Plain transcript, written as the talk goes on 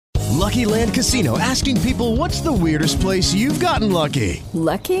Lucky Land Casino, asking people, what's the weirdest place you've gotten lucky?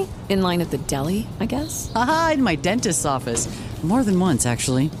 Lucky? In line at the deli, I guess? Aha, in my dentist's office. More than once,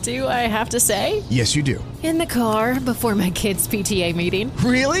 actually. Do I have to say? Yes, you do. In the car before my kids' PTA meeting.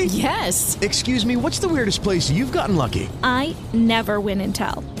 Really? Yes. Excuse me, what's the weirdest place you've gotten lucky? I never win and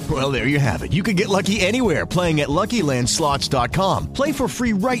tell. Well, there you have it. You can get lucky anywhere, playing at LuckyLandSlots.com. Play for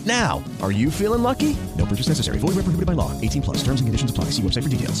free right now. Are you feeling lucky? No purchase necessary. Void where prohibited by law. 18 plus. Terms and conditions apply. See website for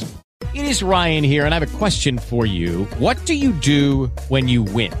details. It is Ryan here, and I have a question for you. What do you do when you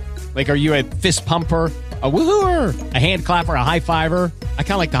win? Like, are you a fist pumper, a woohooer, a hand clapper, a high fiver? I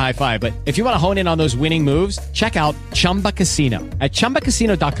kind of like the high five, but if you want to hone in on those winning moves, check out Chumba Casino. At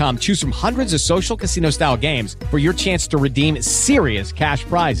ChumbaCasino.com, choose from hundreds of social casino-style games for your chance to redeem serious cash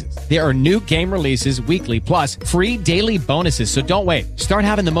prizes. There are new game releases weekly, plus free daily bonuses, so don't wait. Start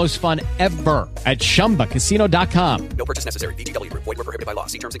having the most fun ever at ChumbaCasino.com. No purchase necessary. VGW. Void where prohibited by law.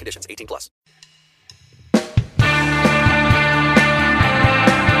 See terms and conditions. 18 plus.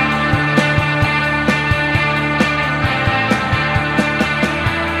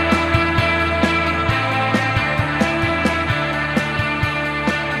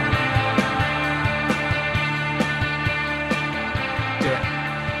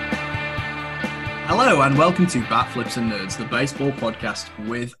 Hello and welcome to Bat Flips and Nerds, the baseball podcast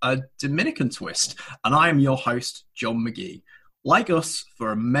with a Dominican twist. And I am your host, John McGee. Like us,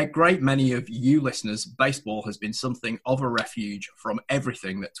 for a great many of you listeners, baseball has been something of a refuge from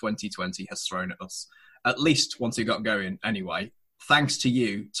everything that 2020 has thrown at us. At least once it got going anyway. Thanks to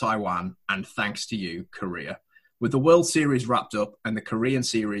you, Taiwan, and thanks to you, Korea. With the World Series wrapped up and the Korean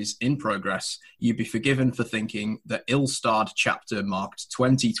series in progress, you'd be forgiven for thinking that ill-starred chapter marked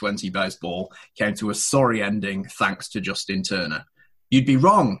 2020 baseball came to a sorry ending thanks to Justin Turner. You'd be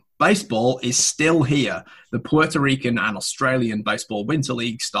wrong. Baseball is still here. The Puerto Rican and Australian Baseball Winter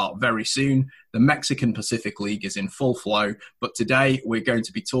League start very soon. The Mexican Pacific League is in full flow. But today we're going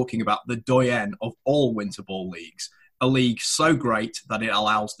to be talking about the doyen of all winter ball leagues. A league so great that it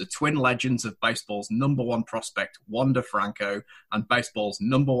allows the twin legends of baseball's number one prospect, Wander Franco, and baseball's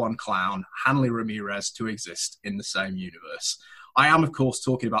number one clown, Hanley Ramirez, to exist in the same universe. I am, of course,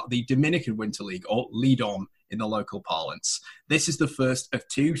 talking about the Dominican Winter League, or Lidom in the local parlance. This is the first of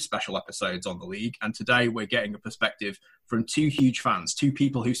two special episodes on the league, and today we're getting a perspective from two huge fans, two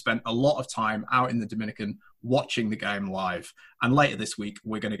people who spent a lot of time out in the Dominican watching the game live. And later this week,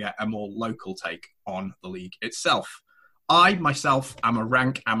 we're going to get a more local take on the league itself. I, myself, am a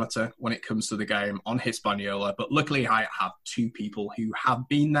rank amateur when it comes to the game on Hispaniola, but luckily I have two people who have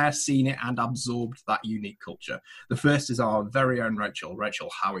been there, seen it, and absorbed that unique culture. The first is our very own Rachel. Rachel,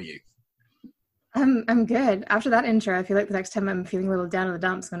 how are you? I'm good. After that intro, I feel like the next time I'm feeling a little down in the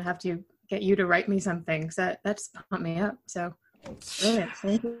dumps, I'm going to have to get you to write me something. So that just pumped me up. So brilliant.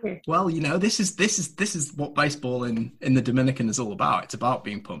 Thank you. Well, you know, this is what baseball in the Dominican is all about. It's about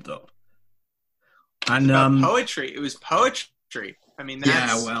being pumped up. And poetry. It was poetry. I mean, that's...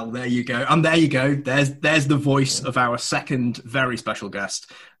 Yeah, well, there you go. And there you go. There's the voice of our second very special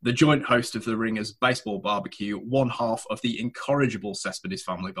guest, the joint host of the Ringers Baseball Barbecue, one half of the incorrigible Cespedes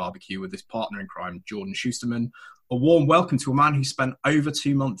family barbecue with his partner in crime, Jordan Schusterman. A warm welcome to a man who spent over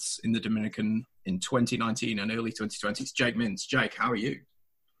 2 months in the Dominican in 2019 and early 2020. It's Jake Mintz. Jake, how are you?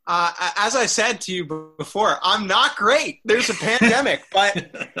 As I said to you before, I'm not great. There's a pandemic,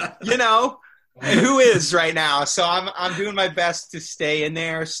 but, you know... Who is right now? So I'm doing my best to stay in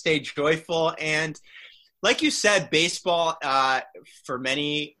there, stay joyful. And like you said, baseball, for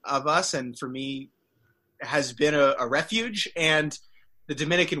many of us and for me, has been a refuge. And the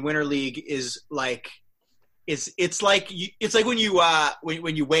Dominican Winter League is like, it's like when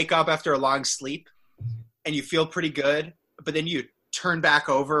you wake up after a long sleep and you feel pretty good, but then you turn back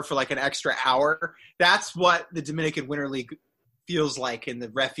over for like an extra hour. That's what the Dominican Winter League feels like in the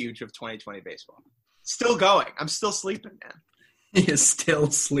refuge of 2020 baseball. Still going. I'm still sleeping, man. He is still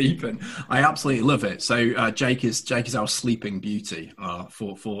sleeping. I absolutely love it. So Jake is our sleeping beauty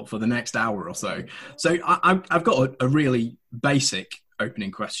for the next hour or so. So I've got a really basic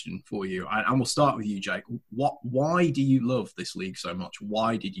opening question for you, and we'll start with you, Jake. Why do you love this league so much?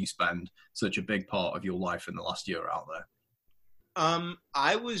 Why did you spend such a big part of your life in the last year out there?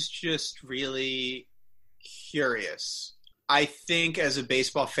 I was just really curious. I think as a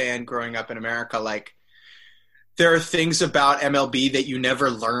baseball fan growing up in America, like there are things about MLB that you never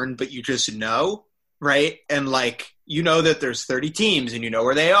learn, but you just know, right? And like, you know that there's 30 teams and you know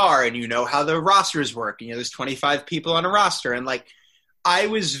where they are and you know how the rosters work. And, you know, there's 25 people on a roster. And like, I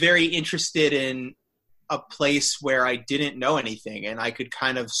was very interested in a place where I didn't know anything and I could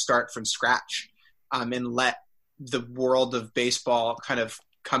kind of start from scratch and let the world of baseball kind of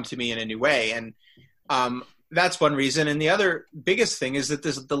come to me in a new way. And that's one reason. And the other biggest thing is that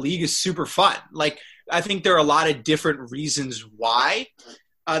the league is super fun. Like, I think there are a lot of different reasons why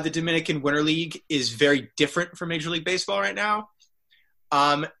the Dominican Winter League is very different from Major League Baseball right now.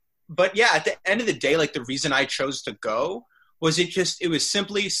 But yeah, at the end of the day, like, the reason I chose to go was it was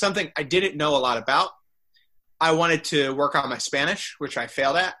simply something I didn't know a lot about. I wanted to work on my Spanish, which I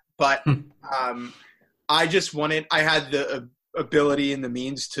failed at, but I had the ability and the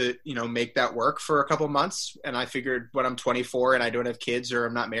means to, make that work for a couple months. And I figured when I'm 24 and I don't have kids or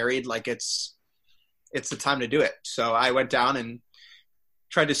I'm not married, like, it's the time to do it. So I went down and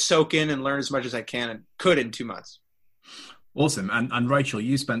tried to soak in and learn as much as I could in 2 months. Awesome. And Rachel,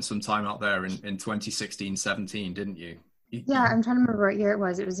 you spent some time out there in 2016-17, didn't you? Yeah, I'm trying to remember what year it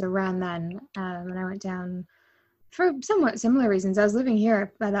was. It was around then. And I went down for somewhat similar reasons. I was living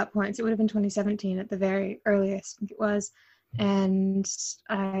here by that point, so it would have been 2017 at the very earliest, I think it was. And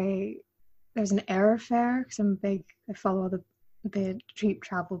there's an airfare, because I follow all the cheap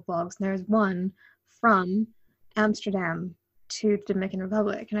travel blogs, and there's one from Amsterdam to the Dominican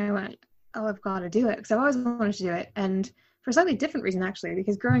Republic. And I went, oh, I've got to do it, because I've always wanted to do it. And for a slightly different reason, actually,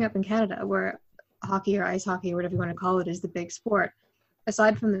 because growing up in Canada, where hockey or ice hockey or whatever you want to call it is the big sport,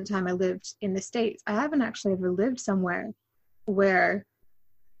 aside from the time I lived in the States, I haven't actually ever lived somewhere where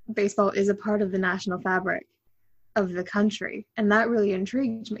baseball is a part of the national fabric of the country. And that really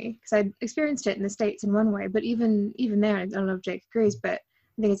intrigued me, because I'd experienced it in the States in one way, but even there, I don't know if Jake agrees, but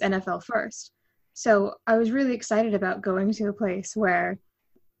I think it's NFL first. So I was really excited about going to a place where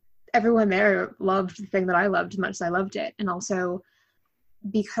everyone there loved the thing that I loved as much as I loved it. And also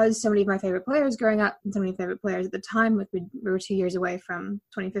because so many of my favorite players growing up and so many favorite players at the time, like we were 2 years away from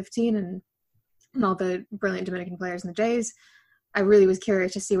 2015 and all the brilliant Dominican players in the Jays, I really was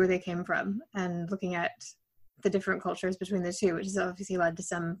curious to see where they came from and looking at the different cultures between the two, which has obviously led to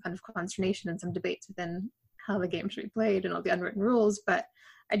some kind of consternation and some debates within how the game should be played and all the unwritten rules. But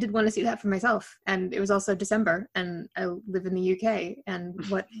I did want to see that for myself. And it was also December and I live in the UK, and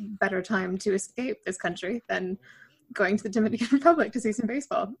what better time to escape this country than going to the Dominican Republic to see some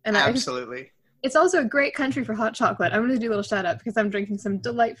baseball. And absolutely. It's also a great country for hot chocolate. I'm going to do a little shout out because I'm drinking some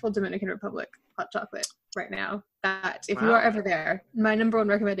delightful Dominican Republic hot chocolate right now. That if you are ever there, my number one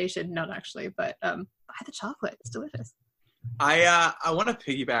recommendation, not actually, but buy the chocolate. It's delicious. I want to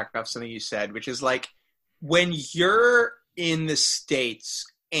piggyback off something you said, which is like when you're in the States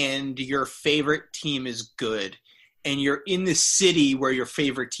and your favorite team is good and you're in the city where your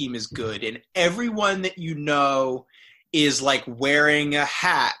favorite team is good and everyone that you know is like wearing a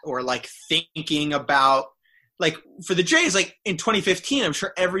hat or like thinking about, like for the Jays, like in 2015, I'm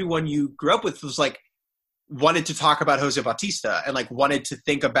sure everyone you grew up with was like wanted to talk about Jose Bautista and like wanted to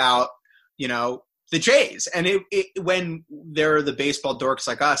think about, the Jays. And when there are the baseball dorks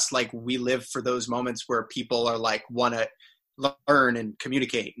like us, like we live for those moments where people are like want to learn and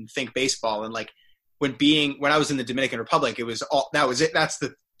communicate and think baseball. And like when I was in the Dominican Republic, it was all, that was it. That's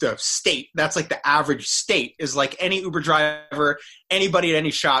the state. That's like the average state is like any Uber driver, anybody at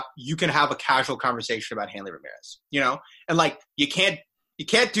any shop, you can have a casual conversation about Hanley Ramirez, and like you can't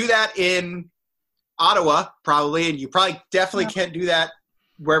do that in Ottawa probably. And you probably definitely can't do that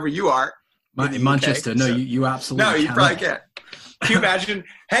wherever you are. In Manchester. No, you absolutely no, you cannot. Probably can't. Can you imagine?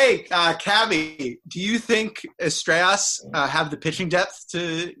 Hey, Cabby, do you think Estrellas have the pitching depth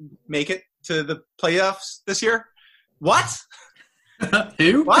to make it to the playoffs this year? What?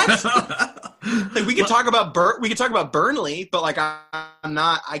 Who? What? Like we could talk about Burnley, but like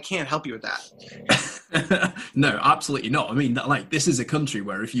I can't help you with that. No, absolutely not. I mean, like this is a country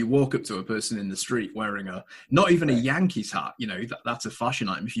where if you walk up to a person in the street wearing not even a Yankees hat, that's a fashion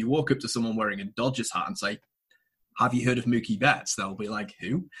item. If you walk up to someone wearing a Dodgers hat and say, have you heard of Mookie Betts? They'll be like,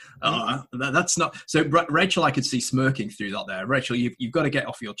 who? That's not. So Rachel, I could see smirking through that there. Rachel, you've got to get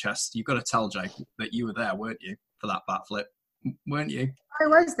off your chest. You've got to tell Jake that you were there, weren't you, for that bat flip? Weren't you? I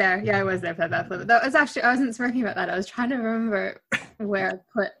was there. Yeah, I was there for that flip. That was actually, I wasn't smirking about that. I was trying to remember where I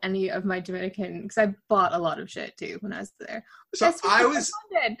put any of my Dominican, because I bought a lot of shit too when I was there. So I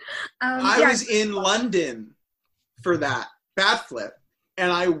was in London for that bat flip,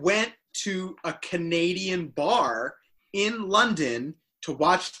 and I went to a Canadian bar in London to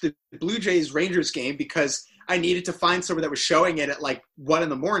watch the Blue Jays Rangers game because I needed to find somewhere that was showing it at like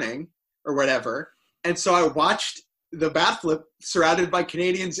 1 a.m. or whatever. And so I watched the bat flip surrounded by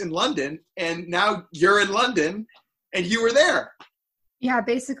Canadians in London, and now you're in London and you were there. Yeah,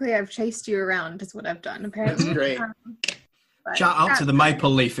 basically I've chased you around is what I've done apparently. That's great. But shout out to the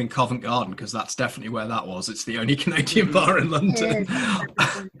Maple Leaf in Covent Garden, because that's definitely where that was. It's the only Canadian bar in London.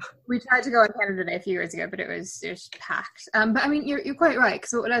 We tried to go on Canada Day a few years ago, but it was packed. But I mean, you're quite right.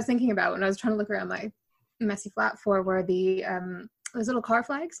 Because what I was thinking about when I was trying to look around my messy flat for were the those little car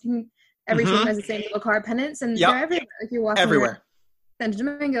flags. Every team has the same little car pennants, and they're everywhere. Like you're walking everywhere. Santo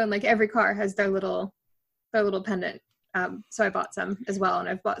Domingo, and like every car has their little pendant. So I bought some as well, and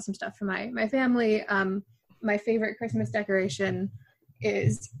I've bought some stuff for my family. My favorite Christmas decoration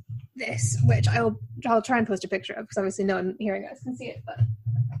is this, which I'll try and post a picture of, because obviously no one hearing us can see it. But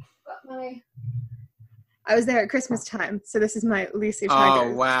I was there at Christmas time, so this is my Lisi Tiger.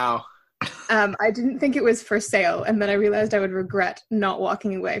 Oh wow! I didn't think it was for sale, and then I realized I would regret not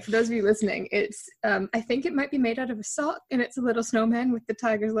walking away. For those of you listening, it's I think it might be made out of a sock, and it's a little snowman with the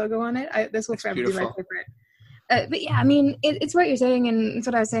Tigers logo on it. This will forever be my favorite. But yeah, I mean, it's what you're saying, and it's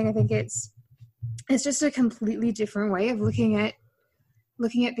what I was saying. I think it's just a completely different way of looking at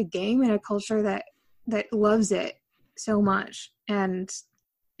the game in a culture that loves it so much, and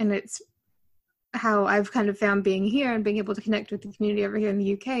it's how I've kind of found being here and being able to connect with the community over here in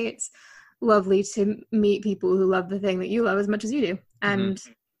the UK. It's lovely to meet people who love the thing that you love as much as you do, and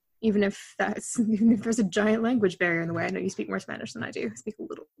even if there's a giant language barrier in the way. I know you speak more Spanish than I do. I speak a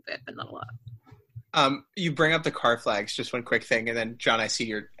little bit, but not a lot. You bring up the car flags. Just one quick thing, and then John, I see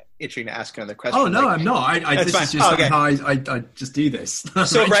you're itching to ask another question. Oh no, I'm not. This is just how I just do this.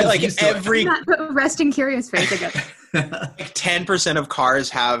 So right, like every resting curious face, I guess. Like 10% of cars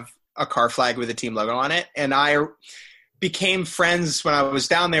have a car flag with a team logo on it, and I became friends when I was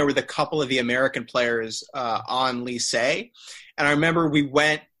down there with a couple of the American players on Lycée. And I remember we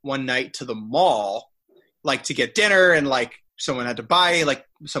went one night to the mall, like to get dinner, and like someone had to buy like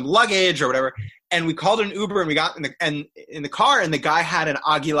some luggage or whatever. And we called an Uber, and we got in the car, and the guy had an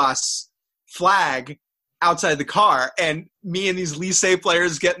Águilas flag outside the car. And me and these Lycée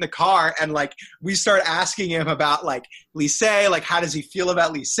players get in the car, and like we start asking him about like Lycée, like how does he feel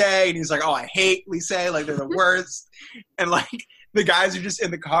about Lycée? And he's like, oh, I hate Lycée, like they're the worst. And like the guys are just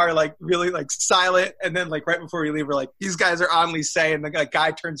in the car, like really like silent. And then like right before we leave, we're like, these guys are on Lycée, and the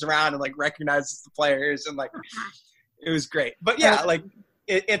guy turns around and like recognizes the players, and like it was great. But yeah, like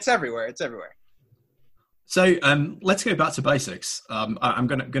it's everywhere. It's everywhere. So let's go back to basics. I'm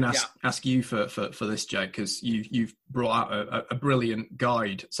going to ask you for this, Jake, because you've brought out a brilliant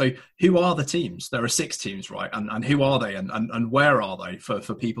guide. So who are the teams? There are 6 teams, right? And who are they, and where are they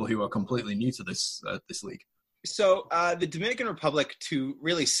for people who are completely new to this league? So the Dominican Republic, to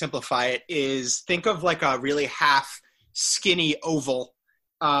really simplify it, is think of like a really half skinny oval.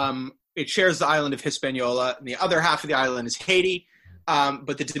 It shares the island of Hispaniola, and the other half of the island is Haiti.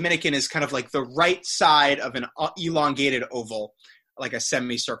 But the Dominican is kind of like the right side of an elongated oval, like a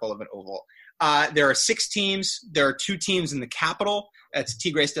semicircle of an oval. There are 6 teams. There are 2 teams in the capital. That's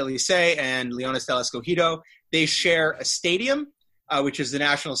Tigres del Licey and Leones del Escogido. They share a stadium, which is the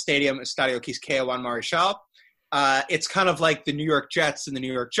national stadium, Estadio Quisqueya Juan Marichal. It's kind of like the New York Jets and the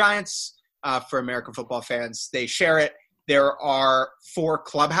New York Giants for American football fans. They share it. There are 4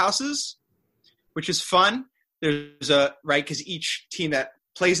 clubhouses, which is fun. There's because each team that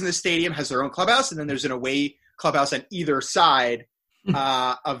plays in the stadium has their own clubhouse, and then there's an away clubhouse on either side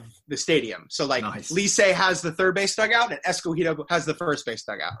of the stadium. So like Lycée has the third base dugout, and Escogido has the first base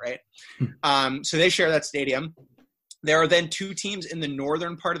dugout, right? So they share that stadium. There are then 2 teams in the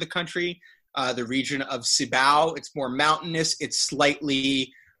northern part of the country, the region of Cibao. It's more mountainous. It's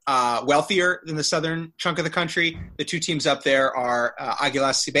slightly wealthier than the southern chunk of the country. The 2 teams up there are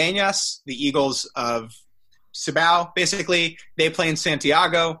Águilas Cibaeñas, the Eagles of Cibao. Basically, they play in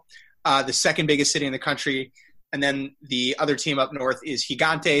Santiago, the second biggest city in the country. And then the other team up north is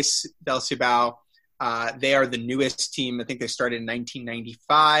Gigantes del Cibao. They are the newest team. I think they started in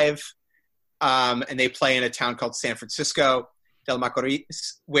 1995. And they play in a town called San Francisco del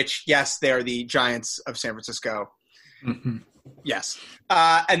Macorís, which, yes, they're the Giants of San Francisco. Mm-hmm. Yes.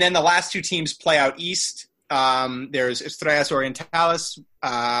 And then the last 2 teams play out east. There's Estrellas Orientales.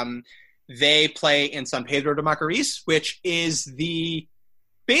 They play in San Pedro de Macorís, which is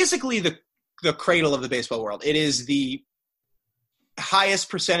basically the cradle of the baseball world. It is the highest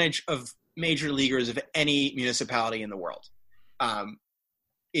percentage of major leaguers of any municipality in the world,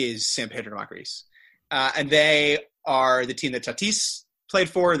 is San Pedro de Macorís. And they are the team that Tatis played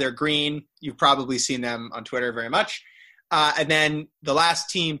for. They're green. You've probably seen them on Twitter very much. And then the last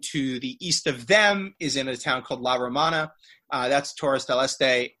team to the east of them is in a town called La Romana. That's Torres del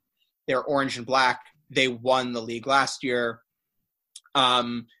Este. They're orange and black. They won the league last year.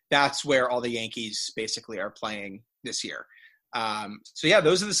 That's where all the Yankees basically are playing this year. So yeah,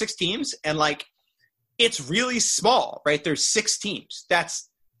 those are the 6 teams. And like, it's really small, right? There's 6 teams. That's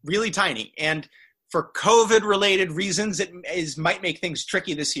really tiny. And for COVID-related reasons, it might make things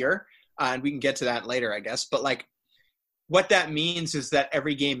tricky this year. And we can get to that later, I guess. But, like, what that means is that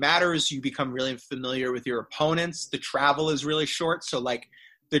every game matters. You become really familiar with your opponents. The travel is really short. So, like,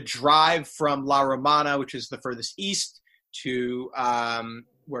 the drive from La Romana, which is the furthest east, to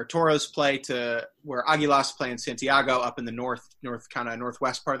where Toros play, to where Águilas play in Santiago, up in the north kind of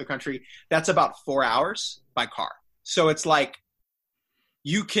northwest part of the country, that's about 4 hours by car. So it's like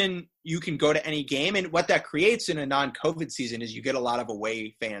you can go to any game, and what that creates in a non-COVID season is you get a lot of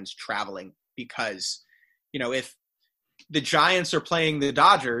away fans traveling because, you know, if the Giants are playing the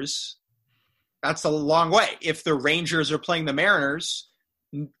Dodgers, that's a long way. If the Rangers are playing the Mariners,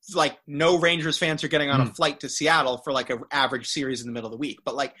 like, no Rangers fans are getting on a flight to Seattle for like an average series in the middle of the week.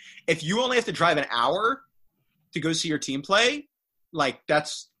 But, like, if you only have to drive an hour to go see your team play, like,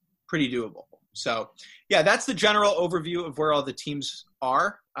 that's pretty doable. So, yeah, that's the general overview of where all the teams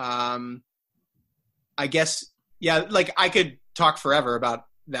are. I guess, yeah, like, I could talk forever about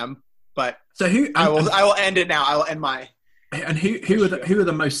them, but so I will end it now. I will end my. And who are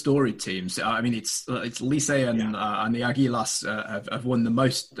the most storied teams? I mean, it's Licey and the Águilas have won the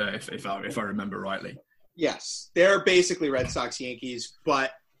most, if I remember rightly. Yes, they're basically Red Sox, Yankees,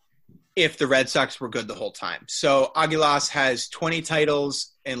 but if the Red Sox were good the whole time. So Águilas has 20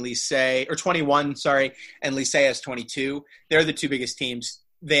 titles and Licey, or 21, sorry, and Licey has 22. They're the 2 biggest teams.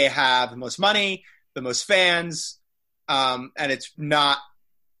 They have the most money, the most fans, and it's not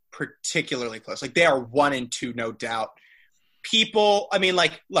particularly close. Like, they are 1 and 2, no doubt. People, I mean,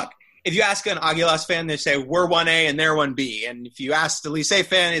 like, look, if you ask an Águilas fan, they say we're 1A and they're 1B. And if you ask the Licey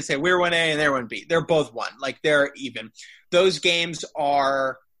fan, they say we're 1A and they're 1B. They're both 1. Like, they're even. Those games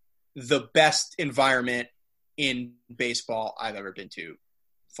are the best environment in baseball I've ever been to,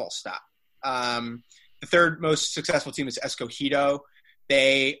 full stop. The third most successful team is Escogido.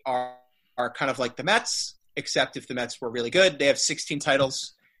 They are kind of like the Mets, except if the Mets were really good. They have 16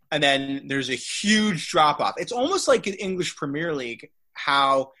 titles. And then there's a huge drop-off. It's almost like an English Premier League,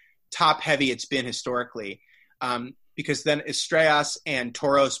 how top-heavy it's been historically, because then Estrellas and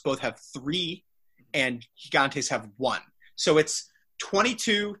Toros both have 3, and Gigantes have 1. So it's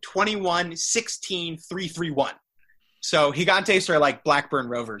 22, 21, 16, 3, 3, 1. So Gigantes are like Blackburn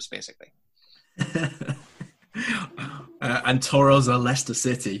Rovers, basically. And Toros are Leicester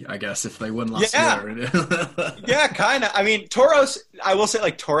City, I guess, if they won last year. Yeah, kind of. I mean, Toros, I will say,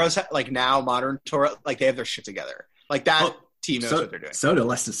 like, Toros, like, now, modern Toros, like, they have their shit together. Like, that team knows what they're doing. So do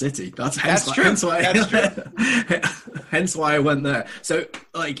Leicester City. That's true. Hence why I went there. So,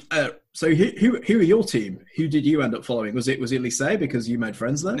 like, so who are your team? Who did you end up following? Was it Licey because you made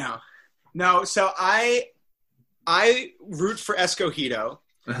friends there? No. So I root for Escogido,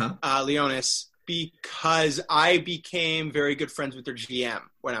 Leones, because I became very good friends with their GM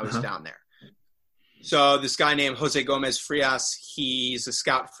when I was down there. So this guy named Jose Gomez Frias, he's a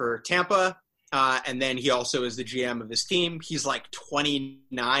scout for Tampa, and then he also is the GM of this team. He's like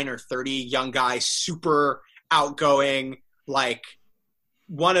 29 or 30, young guy, super outgoing, like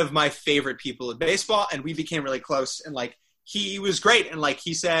one of my favorite people in baseball, and we became really close. And, like, he was great. And, like,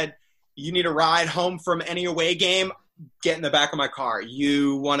 he said, you need a ride home from any away game, get in the back of my car.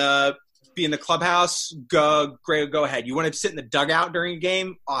 You want to be in the clubhouse, go ahead. You want to sit in the dugout during a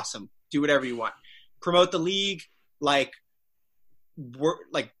game? Awesome. Do whatever you want. Promote the league. Like, we're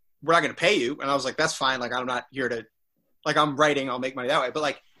not going to pay you. And I was like, that's fine. Like, I'm not here to, like, I'm writing, I'll make money that way. But,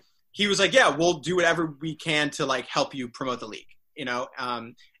 like, he was like, yeah, we'll do whatever we can to, like, help you promote the league, you know?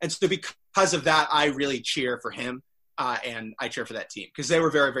 And so because of that, I really cheer for him. And I cheer for that team because they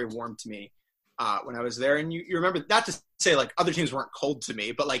were very, very warm to me when I was there. And you remember, not to say like other teams weren't cold to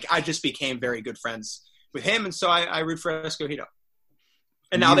me, but like I just became very good friends with him. And so I root for Escogido.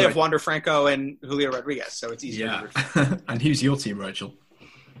 And now they have Wander Franco and Julio Rodriguez, so it's easy to root for. And who's your team, Rachel?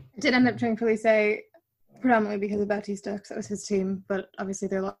 I did end up cheering for Licey predominantly because of Bautista, because that was his team. But obviously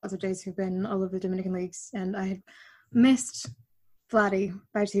there are lots of Jays who've been all over the Dominican leagues, and I had missed Vladdy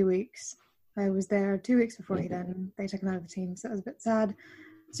by 2 weeks. I was there 2 weeks before they took him out of the team, so that was a bit sad.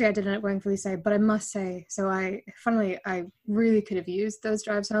 So yeah, I did end up going for Licey, but I must say, so I really could have used those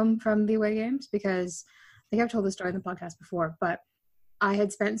drives home from the away games, because I think I've told this story in the podcast before, but I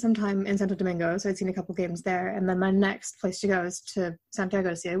had spent some time in Santo Domingo, so I'd seen a couple games there, and then my next place to go is to Santiago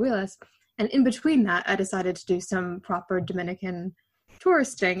to see Águilas, and in between that, I decided to do some proper Dominican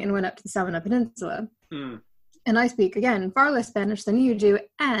touristing and went up to the Samana Peninsula. And I speak, again, far less Spanish than you do,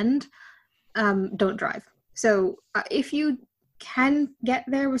 and don't drive. So if you can get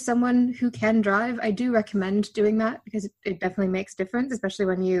there with someone who can drive, I do recommend doing that, because it definitely makes a difference, especially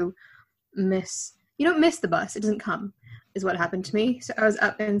when you miss, you don't miss the bus, it doesn't come, is what happened to me. So I was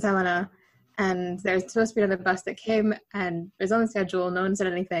up in Samana, and there's supposed to be another bus that came, and it was on the schedule. No one said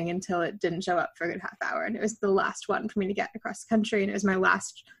anything until it didn't show up for a good half hour, and it was the last one for me to get across the country, and it was my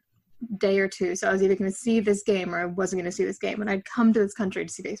last day or two. So I was either going to see this game or I wasn't going to see this game, and I'd come to this country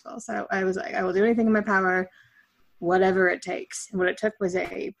to see baseball. So I was like, I will do anything in my power, whatever it takes. And what it took was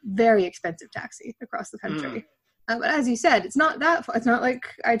a very expensive taxi across the country. But as you said, it's not that far. It's not like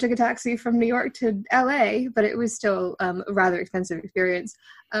I took a taxi from New York to LA, but it was still a rather expensive experience.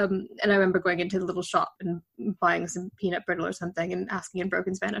 And I remember going into the little shop and buying some peanut brittle or something and asking in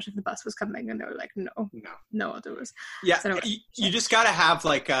broken Spanish if the bus was coming. And they were like, no, it was. Yeah, so you just got to have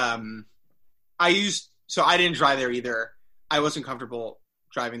like, I didn't drive there either. I wasn't comfortable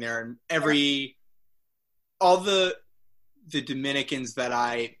driving there. And all the Dominicans that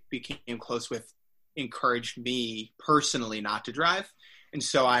I became close with encouraged me personally not to drive, and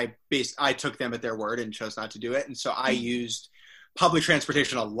so I took them at their word and chose not to do it. And so I used public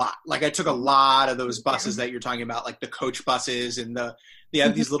transportation a lot. Like I took a lot of those buses that you're talking about, like the coach buses, and they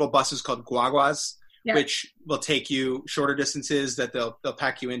have these little buses called guaguas, which will take you shorter distances that they'll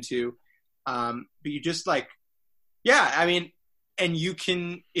pack you into. But you just like, I mean, and you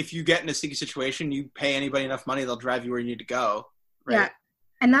can, if you get in a sticky situation, you pay anybody enough money, they'll drive you where you need to go. Right? Yeah.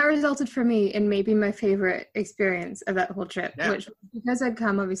 And that resulted for me in maybe my favorite experience of that whole trip, which because I'd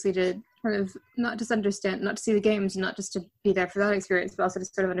come obviously to kind of not just understand, not to see the games, not just to be there for that experience, but also to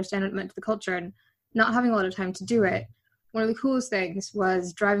sort of understand what it meant to the culture, and not having a lot of time to do it. One of the coolest things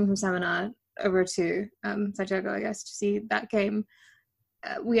was driving from Samana over to Santiago, I guess, to see that game.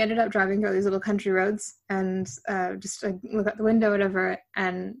 We ended up driving through these little country roads and just look out the window, whatever,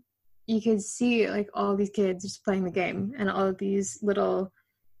 and you could see like all these kids just playing the game, and all of these little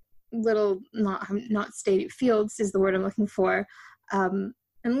not stadium fields is the word I'm looking for, and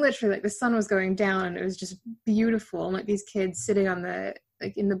literally like the sun was going down and it was just beautiful, and like these kids sitting on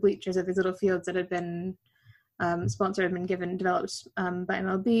in the bleachers of these little fields that had been sponsored and developed by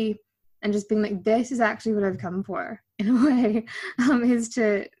MLB, and just being like, this is actually what I've come for in a way, is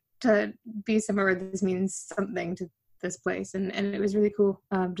to be somewhere where this means something to this place, and it was really cool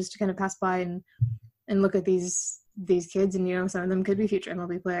just to kind of pass by and look at these kids, and some of them could be future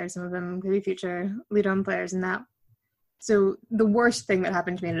MLB players, some of them could be future Lidom players, and that. So the worst thing that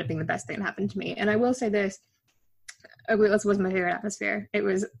happened to me ended up being the best thing that happened to me. And I will say this, Aguilas was my favorite atmosphere. It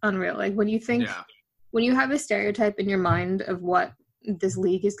was unreal. Like when you have a stereotype in your mind of what this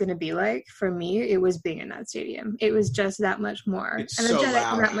league is going to be like, for me, it was being in that stadium. It was just that much more energetic,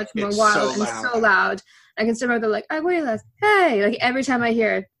 and that much more wild, and so loud. I can still remember they're like, Aguilas, hey! Like every time I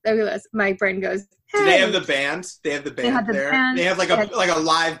hear Aguilas, my brain goes, hey! Do they have the band? They have the band there. They have like a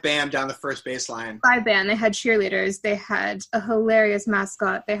live band down the first baseline. Live band. They had cheerleaders. They had a hilarious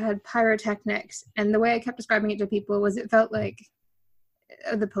mascot. They had pyrotechnics. And the way I kept describing it to people was it felt like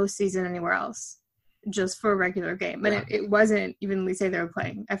the postseason anywhere else, just for a regular game. And it wasn't even Licey they were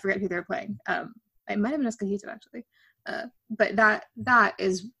playing. I forget who they were playing. It might have been Escogido, actually. But that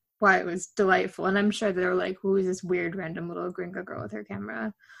is why it was delightful. And I'm sure they were like, who is this weird random little gringo girl with her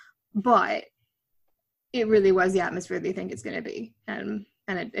camera? But it really was the atmosphere they think it's going to be. And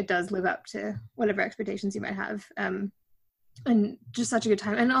it does live up to whatever expectations you might have. And just such a good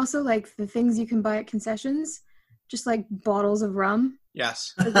time. And also like the things you can buy at concessions, just like bottles of rum.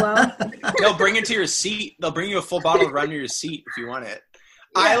 Yes. As well. They'll bring it to your seat. They'll bring you a full bottle of rum to your seat if you want it.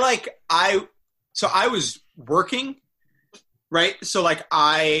 Yeah. So I was working, right? So like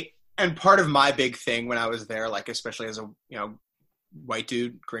and part of my big thing when I was there, like especially as a white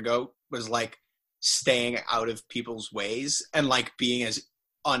dude, gringo, was like staying out of people's ways and like being as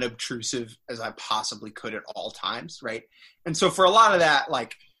unobtrusive as I possibly could at all times, right? And so for a lot of that,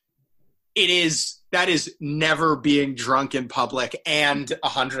 like that is never being drunk in public and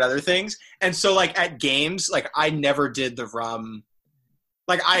 100 other things. And so like at games, like I never did the rum.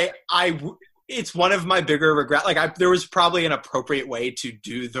 Like it's one of my bigger regrets. Like there was probably an appropriate way to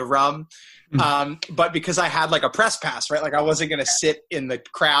do the rum. But because I had like a press pass, right? Like I wasn't going to sit in the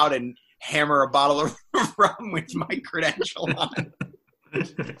crowd and hammer a bottle of rum with my credential on.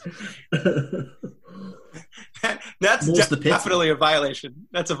 That's definitely a violation.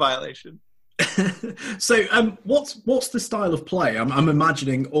 That's a violation. So what's the style of play? I'm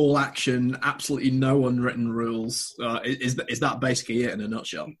imagining all action, absolutely no unwritten rules. Is that basically it in a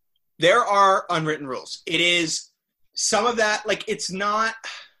nutshell? There are unwritten rules. It is some of that, like it's not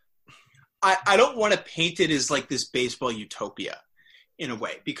I don't want to paint it as like this baseball utopia in a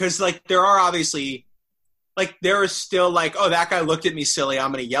way, because like there are obviously like there is still like, oh, that guy looked at me silly,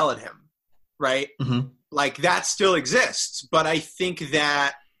 I'm going to yell at him, right? Mm-hmm. Like that still exists, but I think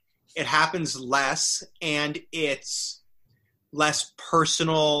that it happens less, and it's less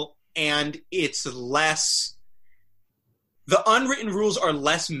personal, and it's less, the unwritten rules are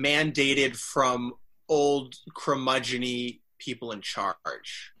less mandated from old curmudgeon-y people in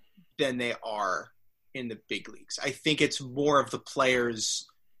charge than they are in the big leagues. I think it's more of the players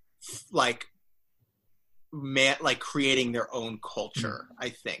like creating their own culture, I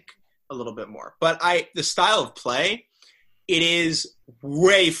think, a little bit more. But the style of play, it is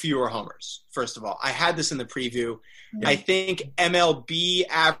way fewer homers, first of all. I had this in the preview. Yeah. I think MLB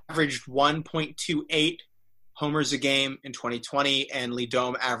averaged 1.28 homers a game in 2020, and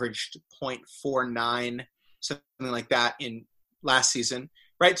Lidom averaged 0.49, something like that in last season,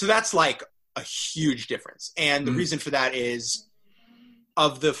 right? So that's like a huge difference. And the reason for that is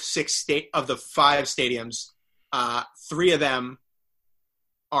of the 5 stadiums, 3 of them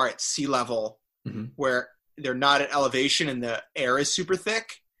are at sea level, where they're not at elevation and the air is super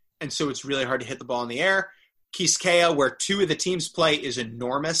thick. And so it's really hard to hit the ball in the air. Quisqueya, where 2 of the teams play, is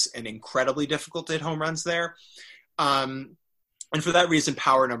enormous and incredibly difficult to hit home runs there. And for that reason,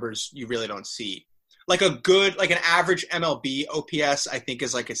 power numbers you really don't see. Like an average MLB OPS, I think,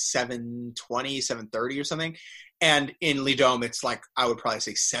 is like a 720, 730 or something. And in Lidom, it's like, I would probably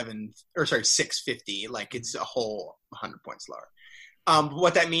say 650. Like it's a whole 100 points lower.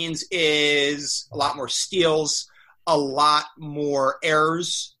 What that means is a lot more steals, a lot more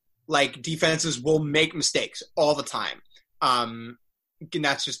errors. Like defenses will make mistakes all the time. And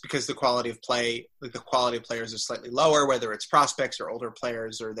that's just because the quality of play, like the quality of players is slightly lower, whether it's prospects or older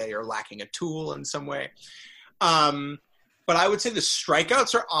players, or they are lacking a tool in some way. But I would say the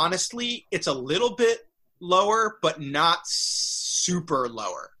strikeouts are honestly, it's a little bit lower, but not super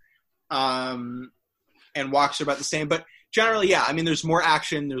lower. And walks are about the same, but generally, yeah, I mean, there's more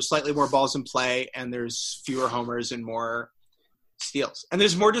action, there's slightly more balls in play, and there's fewer homers and more steals. And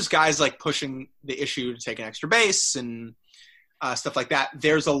there's more just guys like pushing the issue to take an extra base and stuff like that.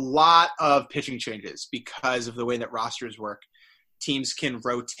 There's a lot of pitching changes because of the way that rosters work. Teams can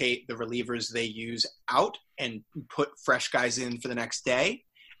rotate the relievers they use out and put fresh guys in for the next day.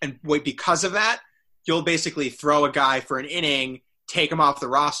 And because of that, you'll basically throw a guy for an inning, take him off the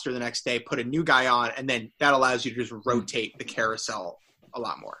roster the next day, put a new guy on, and then that allows you to just rotate the carousel a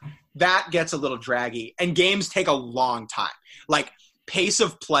lot more. That gets a little draggy, and games take a long time. Like, pace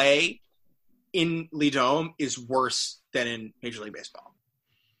of play in Lidom is worse than in Major League Baseball,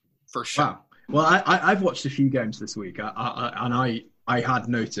 for sure. Wow. Well, I've watched a few games this week, and I had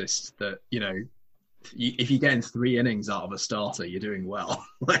noticed that, if you're getting 3 innings out of a starter, you're doing well.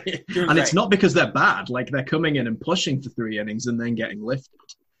 And it's not because they're bad. Like, they're coming in and pushing for 3 innings and then getting lifted.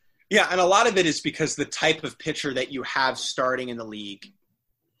 Yeah, and a lot of it is because the type of pitcher that you have starting in the league,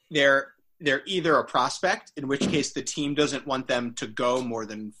 they're either a prospect, in which case the team doesn't want them to go more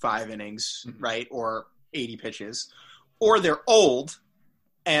than 5 innings, right, or 80 pitches, or they're old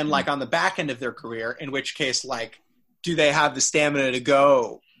and like on the back end of their career, in which case, like, do they have the stamina to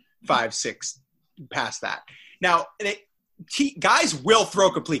go 5, 6 past that? Now, guys will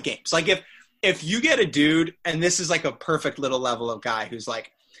throw complete games. Like, if you get a dude, and this is like a perfect little level of guy who's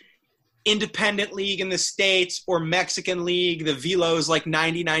like independent league in the States or Mexican league, the velo's like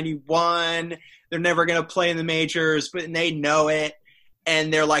 90-91, they're never going to play in the majors, but they know it,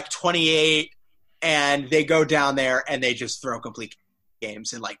 and they're like 28, and they go down there and they just throw complete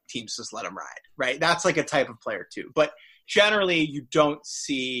games, and like teams just let them ride, right? That's like a type of player too. But generally, you don't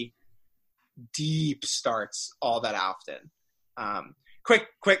see deep starts all that often.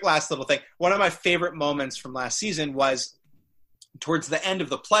 Quick last little thing. One of my favorite moments from last season was towards the end of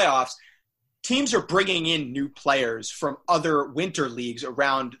the playoffs. Teams are bringing in new players from other winter leagues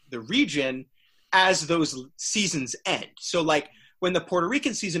around the region as those seasons end. So like when the Puerto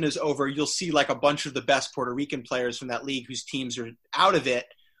Rican season is over, you'll see like a bunch of the best Puerto Rican players from that league whose teams are out of it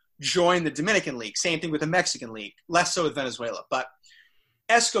join the Dominican League. Same thing with the Mexican League, less so with Venezuela. But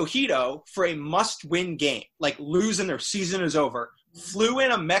Escogido, for a must-win game, like losing their season is over, flew in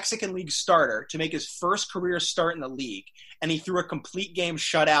a Mexican League starter to make his first career start in the league, and he threw a complete game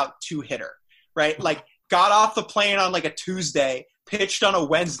shutout 2-hitter, right? Like, got off the plane on like a Tuesday, pitched on a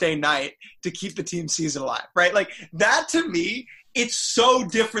Wednesday night to keep the team season alive, right? Like, that to me, it's so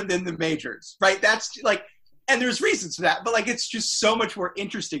different than the majors, right? That's like, and there's reasons for that, but like, it's just so much more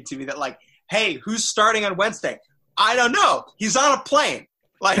interesting to me that like, hey, who's starting on Wednesday? I don't know. He's on a plane.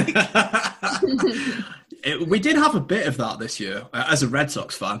 Like, we did have a bit of that this year as a Red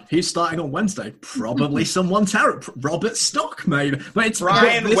Sox fan. He's starting on Wednesday. Probably someone terrible. Robert Stock, maybe. But it's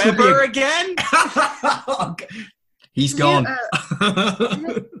Brian Weber again? He's gone.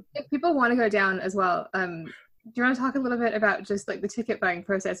 If people want to go down as well, you want to talk a little bit about just like the ticket buying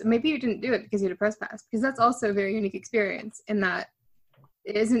process? Maybe you didn't do it because you had a press pass, because that's also a very unique experience in that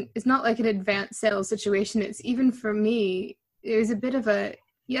it's not like an advanced sales situation. It's, even for me, it was a bit of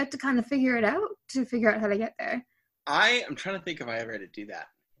you had to kind of figure it out to figure out how to get there. I am trying to think if I ever had to do that.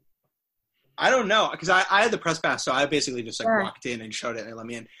 I don't know, because I had the press pass, so I basically just walked in and showed it and they let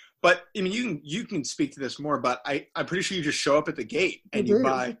me in. But I mean, you can speak to this more, but I'm pretty sure you just show up at the gate and you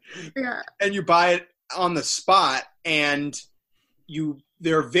buy it on the spot, and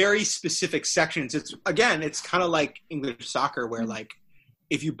there are very specific sections. It's kind of like English soccer, where like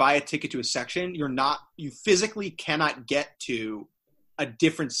if you buy a ticket to a section, you physically cannot get to a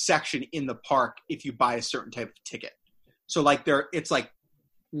different section in the park if you buy a certain type of ticket. So like it's like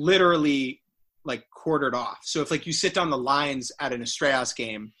literally like quartered off. So if like you sit down the lines at an Estrellas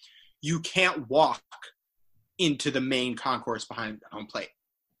game, you can't walk into the main concourse behind home plate.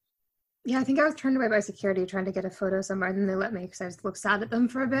 Yeah, I think I was turned away by security trying to get a photo somewhere, and then they let me because I just looked sad at them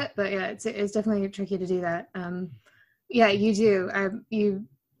for a bit. But yeah, it's definitely tricky to do that. Yeah, you do.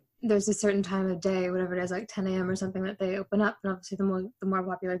 There's a certain time of day, whatever it is, like 10 a.m. or something, that they open up, and obviously the more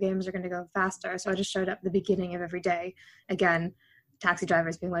popular games are going to go faster. So I just showed up at the beginning of every day. Again, taxi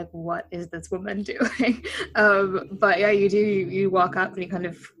drivers being like, "What is this woman doing?" But yeah, you walk up and you kind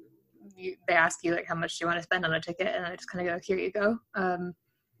of they ask you like how much do you want to spend on a ticket, and I just kind of go, "Here you go."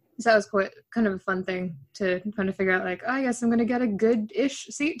 So that was quite kind of a fun thing to kind of figure out, like, oh, I guess I'm going to get a good-ish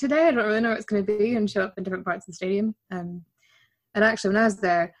seat today. I don't really know what it's going to be, and show up in different parts of the stadium. And actually, when I was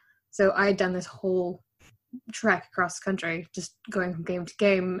there, so I had done this whole trek across the country, just going from game to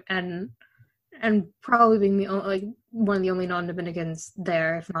game, and probably being one of the only non-Dominicans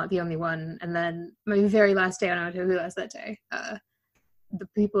there, if not the only one. And then my very last day when I went to Hulas that day, the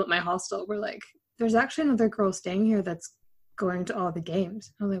people at my hostel were like, "There's actually another girl staying here that's going to all the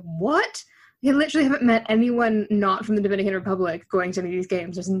games." I'm like, what? I literally haven't met anyone not from the Dominican Republic going to any of these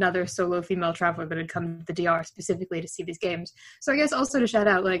games. There's another solo female traveler that had come to the DR specifically to see these games. So I guess also to shout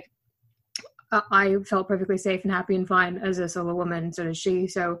out, like, I felt perfectly safe and happy and fine as a solo woman, so does she.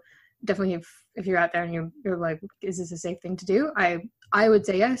 So definitely if you're out there and you're like, is this a safe thing to do? I would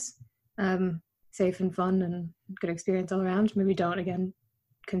say yes. Safe and fun and good experience all around. Maybe don't, again,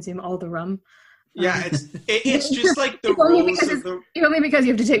 consume all the rum. Yeah, it's just like the rules of the... Only because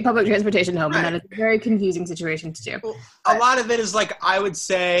you have to take public transportation home, right. And that is a very confusing situation to do. Well, a lot of it is like, I would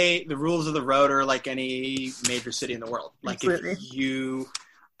say the rules of the road are like any major city in the world. Like, absolutely. If you,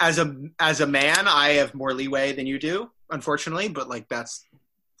 as a man, I have more leeway than you do, unfortunately, but like that's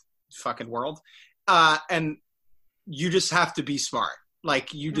fucking world. And you just have to be smart.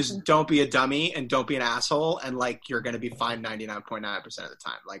 Like, you just don't be a dummy and don't be an asshole, and like you're going to be fine 99.9% of the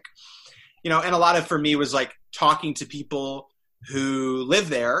time. Like, you know, and a lot of for me was like talking to people who live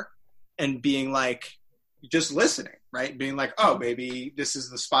there and being like, just listening, right? Being like, oh, maybe this is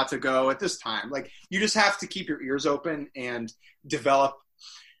the spot to go at this time. Like, you just have to keep your ears open and develop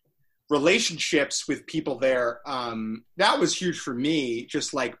relationships with people there. That was huge for me,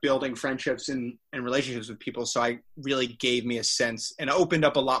 just like building friendships and relationships with people. So I really gave me a sense and opened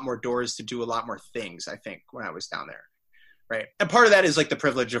up a lot more doors to do a lot more things, I think, when I was down there. Right. And part of that is like the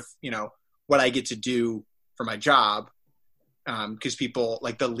privilege of, you know, what I get to do for my job. Because people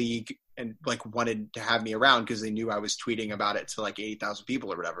like the league and like wanted to have me around because they knew I was tweeting about it to like 80,000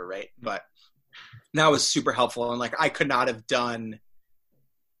 people or whatever. Right. But that was super helpful. And like, I could not have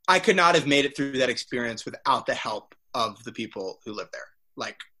made it through that experience without the help of the people who live there.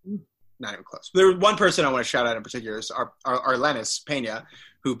 Like, not even close. There was one person I want to shout out in particular is our Lennis Pena,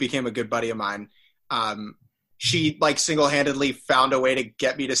 who became a good buddy of mine. She like single-handedly found a way to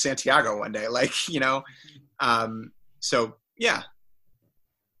get me to Santiago one day. Like, you know, so yeah.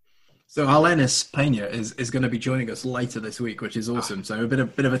 So Alenis Pena is going to be joining us later this week, which is awesome. So a bit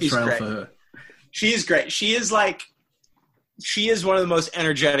of a trail for her. She is great. She is one of the most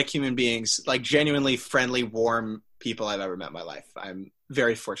energetic human beings, like genuinely friendly, warm people I've ever met in my life. I'm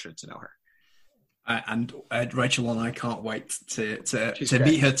very fortunate to know her. And Rachel and I can't wait to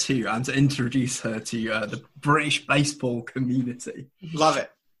meet her too and to introduce her to the British baseball community. Love it.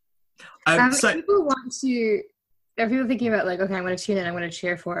 So if people thinking about like, okay, I'm going to tune in, I'm going to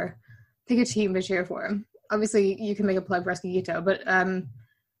cheer for, pick a team to cheer for. Obviously, you can make a plug for Escogido, but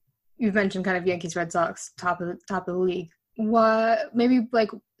you've mentioned kind of Yankees, Red Sox, top of the league. What, maybe like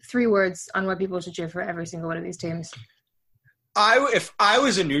 3 words on what people should cheer for every single one of these teams? If I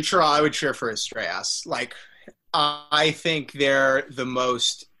was a neutral, I would cheer for Estrellas. Like, I think they're the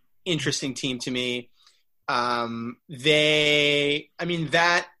most interesting team to me. That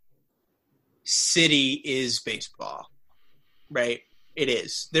city is baseball, right? It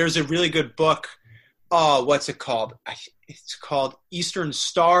is. There's a really good book what's it called? It's called Eastern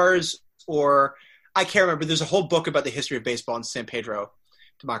Stars, or I can't remember. There's a whole book about the history of baseball in San Pedro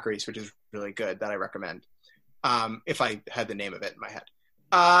de Macorís, which is really good, that I recommend. If I had the name of it in my head.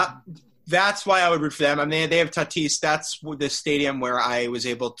 That's why I would root for them. I mean, they have Tatis. That's the stadium where I was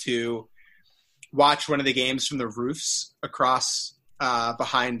able to watch one of the games from the roofs across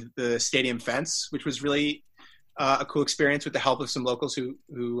behind the stadium fence, which was really a cool experience with the help of some locals who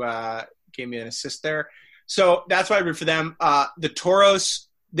gave me an assist there. So that's why I root for them. The Toros,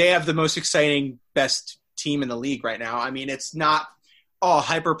 they have the most exciting, best team in the league right now. I mean, it's not all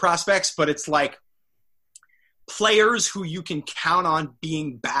hyper prospects, but it's like players who you can count on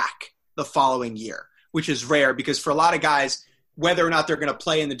being back the following year, which is rare because for a lot of guys, whether or not they're going to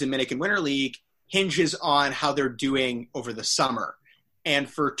play in the Dominican Winter League hinges on how they're doing over the summer. And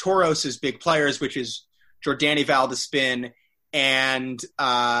for Toros' big players, which is Jordany Valdespin and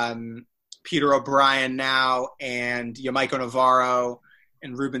Peter O'Brien now, and Yamaiko Navarro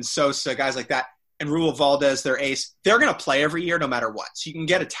and Ruben Sosa, guys like that, and Raul Valdez, their ace, they're going to play every year no matter what. So you can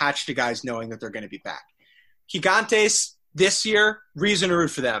get attached to guys knowing that they're going to be back. Gigantes, this year, reason to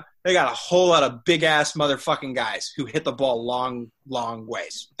root for them. They got a whole lot of big-ass motherfucking guys who hit the ball long, long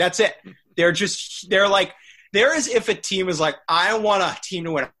ways. That's it. They're like, there is if a team is like, I want a team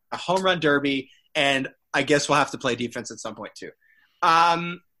to win a home run derby, and I guess we'll have to play defense at some point too.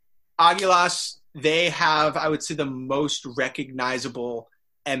 Águilas, they have, I would say, the most recognizable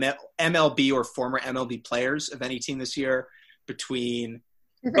MLB or former MLB players of any team this year, between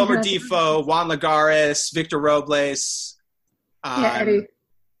Wilmer Difo, Juan Lagares, Victor Robles. Eddie,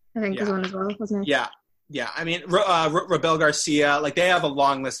 I think was one as well, wasn't he? Yeah. I mean, Robel Garcia. Like, they have a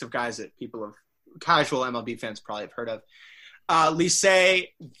long list of guys that casual MLB fans probably have heard of. Licey,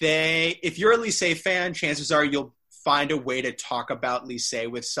 if you're a Licey fan, chances are you'll find a way to talk about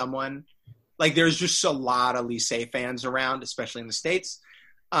Licey with someone. Like, there's just a lot of Licey fans around, especially in the States.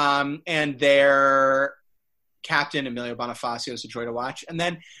 And their captain, Emilio Bonifacio, is a joy to watch. And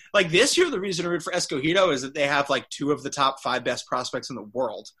then, like, this year, the reason to root for Escogido is that they have, like, 2 of the top 5 best prospects in the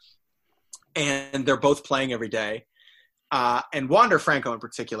world. And they're both playing every day. And Wander Franco in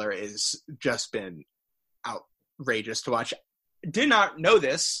particular has just been outrageous to watch. Did not know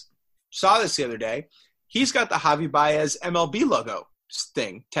this. Saw this the other day. He's got the Javi Baez MLB logo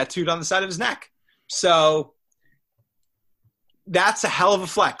thing tattooed on the side of his neck. So that's a hell of a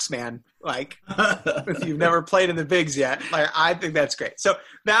flex, man. Like, if you've never played in the bigs yet, like, I think that's great. So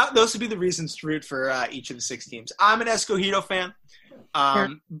now those would be the reasons to root for each of the 6 teams. I'm an Escogido fan.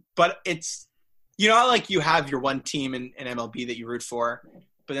 But it's, you know, like, you have your one team in MLB that you root for,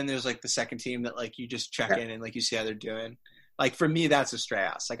 but then there's, like, the second team that, like, you just check in and, like, you see how they're doing. Like, for me, that's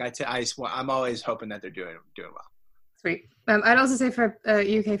Estrellas. Like, I'm always hoping that they're doing well. Sweet. I'd also say for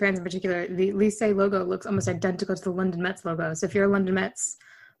UK fans in particular, the Licey logo looks almost identical to the London Mets logo. So if you're a London Mets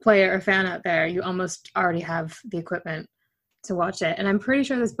player or fan out there, you almost already have the equipment to watch it. And I'm pretty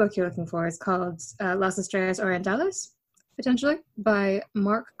sure this book you're looking for is called Las Estrellas Orientales, potentially, by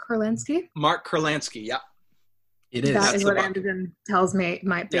Mark Kurlansky. Mark Kurlansky, yeah. It is. That is what Anderson tells me it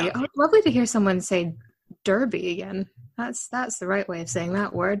might be. Yeah. Oh, lovely to hear someone say derby again. That's the right way of saying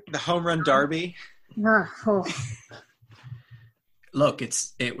that word. The home run derby. Oh. Look,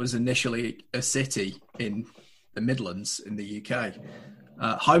 it was initially a city in the Midlands in the UK.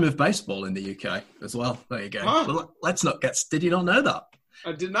 Home of baseball in the UK as well. There you go. Huh. Well, let's not get... Did you not know that?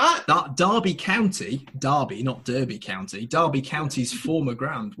 I did not. Derby County, Derby, not Derby County. Derby County's former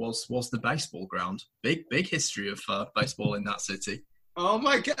ground was the baseball ground. Big history of baseball in that city. Oh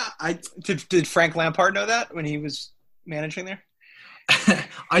my God! Did Frank Lampard know that when he was managing there?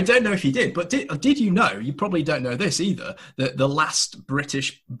 I don't know if he did, but did you know? You probably don't know this either. That the last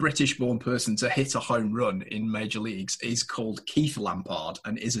British-born person to hit a home run in major leagues is called Keith Lampard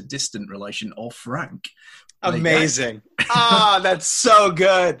and is a distant relation of Frank. Amazing! That's so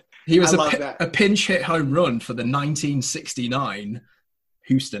good. He was a pinch hit home run for the 1969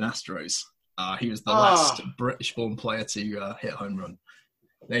 Houston Astros. He was the last British-born player to hit a home run.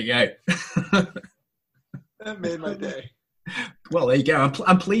 There you go. That made my day. Well, there you go.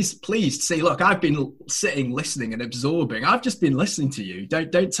 I'm pleased. See, look, I've been sitting, listening, and absorbing. I've just been listening to you.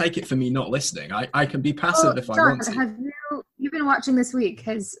 Don't take it for me not listening. I can be passive if I want to. Have you've been watching this week?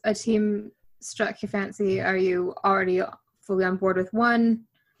 Has a team struck your fancy? Are you already fully on board with one?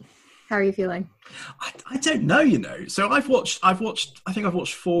 How are you feeling? I don't know, you know. So I think I've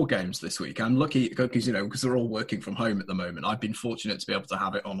watched 4 games this week. I'm lucky because, you know, because they're all working from home at the moment. I've been fortunate to be able to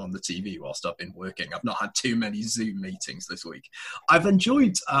have it on the TV whilst I've been working. I've not had too many Zoom meetings this week. I've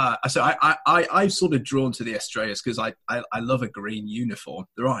enjoyed, I've sort of drawn to the Estrellas because I love a green uniform.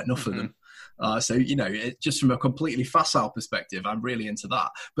 There aren't enough of them. So, just from a completely facile perspective, I'm really into that.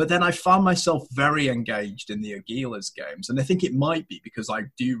 But then I found myself very engaged in the Aguilas games. And I think it might be because I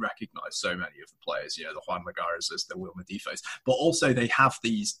do recognize so many of the players, the Juan Lagares, the Wilmer Defos, but also they have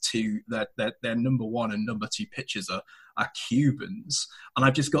these two, their number one and number two pitchers are Cubans. And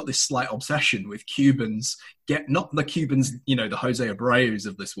I've just got this slight obsession with Cubans, not the Cubans, the Jose Abreus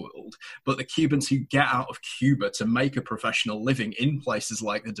of this world, but the Cubans who get out of Cuba to make a professional living in places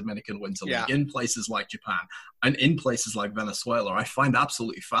like the Dominican Winter League, in places like Japan, and in places like Venezuela. I find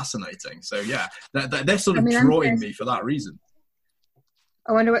absolutely fascinating. So yeah, they're sort of drawing me for that reason.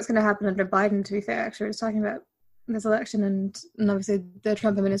 I wonder what's going to happen under Biden, to be fair. Actually, I was talking about this election, and obviously the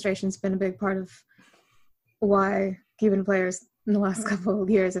Trump administration's been a big part of why Cuban players in the last couple of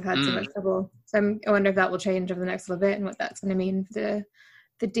years have had so much trouble. So I wonder if that will change over the next little bit and what that's going to mean for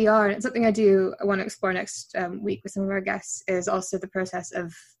the DR. And it's something I want to explore next week with some of our guests, is also the process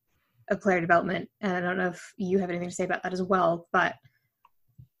of player development. And I don't know if you have anything to say about that as well, but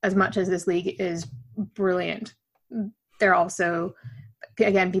as much as this league is brilliant, there are also,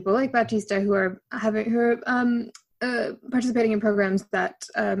 again, people like Bautista who are participating in programs that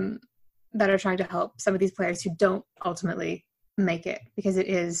are trying to help some of these players who don't ultimately make it, because it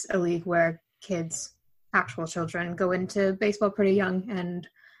is a league where actual children go into baseball pretty young, and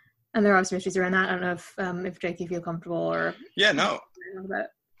there are some issues around that. I don't know if Jake, you feel comfortable or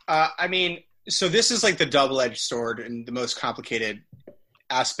so this is like the double-edged sword, and the most complicated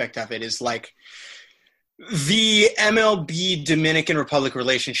aspect of it is like the MLB Dominican Republic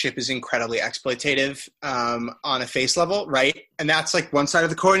relationship is incredibly exploitative on a face level, right? And that's like one side of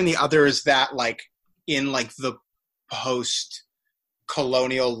the coin, and the other is that like in like the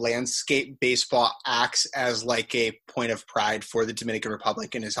post-colonial landscape, baseball acts as like a point of pride for the Dominican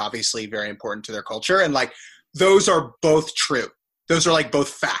Republic and is obviously very important to their culture. And like those are both true. Those are like both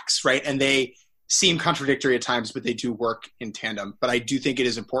facts, right? And they seem contradictory at times, but they do work in tandem. But I do think it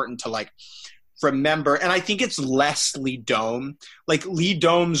is important to like remember, and I think it's less Lee Dome. Like Lee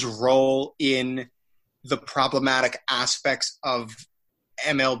Dome's role in the problematic aspects of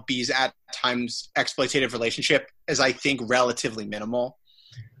MLB's at times exploitative relationship is, I think, relatively minimal.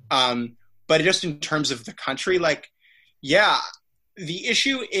 But just in terms of the country, like, yeah, the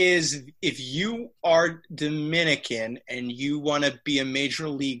issue is if you are Dominican and you want to be a major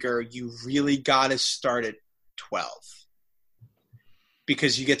leaguer, you really got to start at 12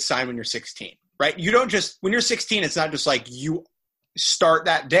 because you get signed when you're 16. Right? You don't just, when you're 16, it's not just like you start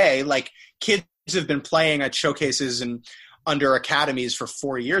that day. Like kids have been playing at showcases and under academies for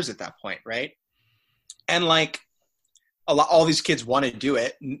 4 years at that point. Right. And like all these kids want to do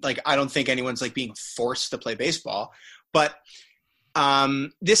it. Like, I don't think anyone's like being forced to play baseball, but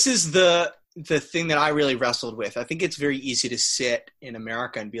this is the thing that I really wrestled with. I think it's very easy to sit in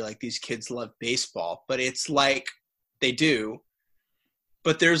America and be like, these kids love baseball, but it's like they do.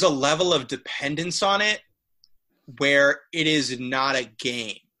 But there's a level of dependence on it where it is not a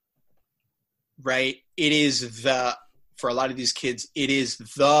game, right? It is for a lot of these kids, it is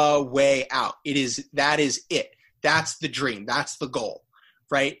the way out. That is it. That's the dream. That's the goal,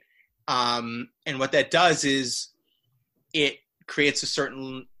 right? And what that does is it creates a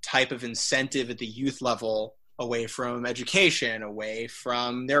certain type of incentive at the youth level away from education, away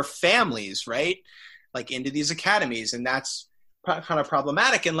from their families, right? Like into these academies. And that's kind of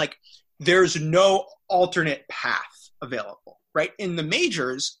problematic, and like there's no alternate path available, right? In the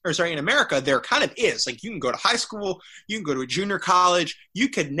majors, in America, there kind of is. Like you can go to high school, you can go to a junior college, you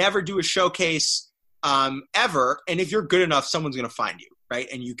could never do a showcase ever, and if you're good enough, someone's going to find you, right?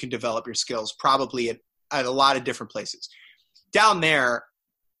 And you can develop your skills probably at a lot of different places. Down there,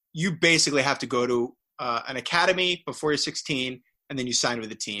 you basically have to go to an academy before you're 16, and then you sign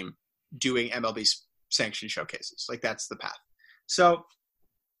with a team doing MLB sanctioned showcases. Like that's the path. So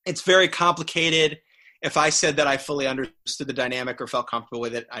it's very complicated. If I said that I fully understood the dynamic or felt comfortable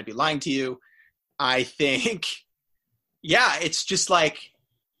with it, I'd be lying to you. I think, yeah, it's just like,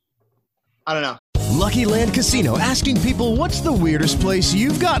 I don't know. Lucky Land Casino, asking people, what's the weirdest place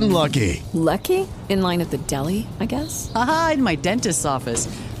you've gotten lucky? Lucky? In line at the deli, I guess? Aha, in my dentist's office.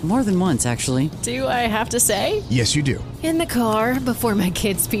 More than once, actually. Do I have to say? Yes, you do. In the car before my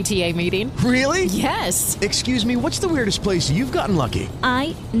kids' PTA meeting. Really? Yes. Excuse me, what's the weirdest place you've gotten lucky?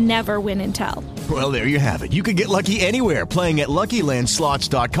 I never win and tell. Well, there you have it. You can get lucky anywhere, playing at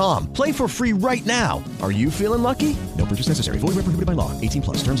LuckyLandSlots.com. Play for free right now. Are you feeling lucky? No purchase necessary. Void where prohibited by law. 18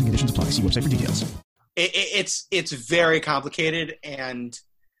 plus. Terms and conditions apply. See website for details. It's very complicated, and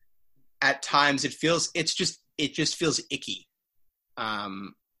at times it just feels icky.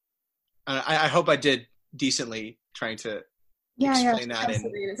 I hope I did decently trying to explain that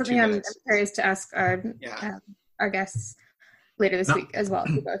absolutely. in It's 2 something I'm minutes. curious to ask our guests later this week as well.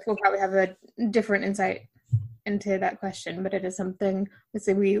 We'll probably have a different insight into that question, but it is something.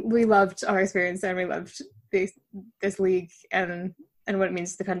 Obviously, we loved our experience and we loved this league and what it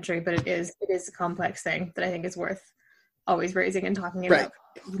means to the country. But it is a complex thing that I think is worth always raising and talking about.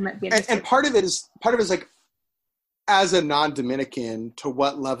 Right. Might be and part of it is like, as a non-Dominican, to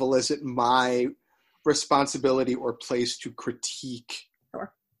what level is it my responsibility or place to critique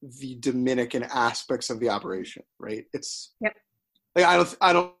the Dominican aspects of the operation? Right? It's like,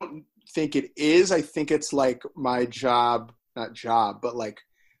 I don't think it is. I think it's like my job, not job, but like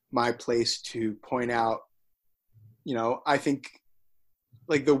my place to point out, I think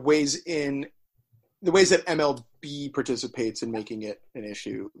like the ways that MLB participates in making it an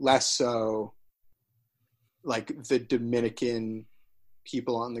issue, less so like the Dominican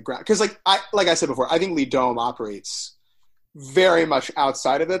people on the ground. Cause like I said before, I think Lee Dome operates very much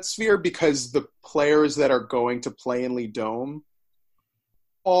outside of that sphere, because the players that are going to play in Lee Dome,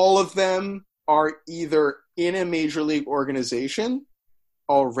 all of them are either in a major league organization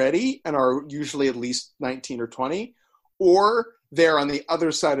already and are usually at least 19 or 20, or they're on the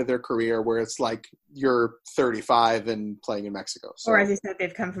other side of their career where it's like you're 35 and playing in Mexico. So, or as you said,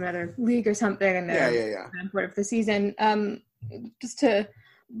 they've come from another league or something and they're important for the season. Just to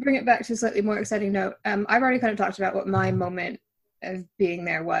bring it back to a slightly more exciting note, I've already kind of talked about what my moment of being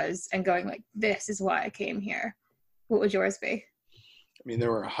there was and going like, this is why I came here. What would yours be? I mean,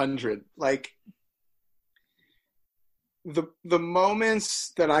 there were 100. Like, the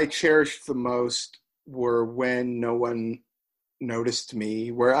moments that I cherished the most were when no one noticed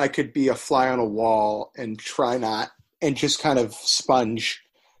me, where I could be a fly on a wall and try not, and just kind of sponge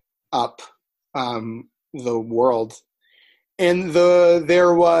up the world. And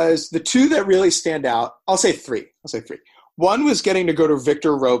there was the two that really stand out. I'll say three. One was getting to go to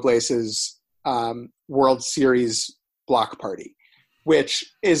Victor Robles's World Series block party, which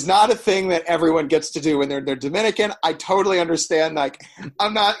is not a thing that everyone gets to do when they're Dominican. I totally understand. Like,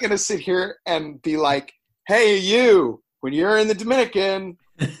 I'm not going to sit here and be like, hey, you, when you're in the Dominican,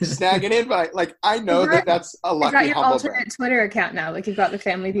 snag an invite. Like, I know that's a lucky humble. You've got your alternate Twitter account now. Like, you've got the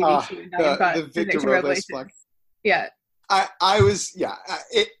family BBC. Now you've got the Victor Robles. Yeah. That's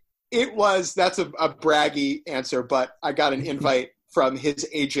a braggy answer, but I got an invite from his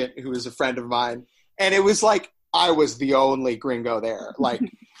agent, who is a friend of mine. And it was like, I was the only gringo there. Like,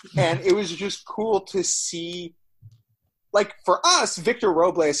 and it was just cool to see, like, for us, Victor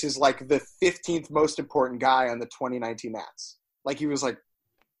Robles is like the 15th most important guy on the 2019 Nats. Like, he was like,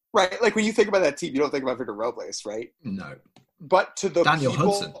 right. Like, when you think about that team, you don't think about Victor Robles, right? No. But to the Daniel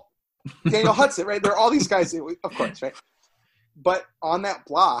Hudson, right? There are all these guys, of course, right? But on that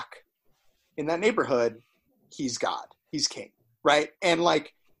block, in that neighborhood, he's God. He's king, right? And,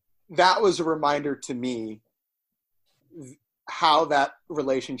 like, that was a reminder to me how that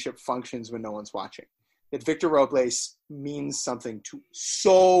relationship functions when no one's watching. That Victor Robles means something to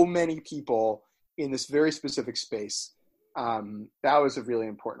so many people in this very specific space. That was a really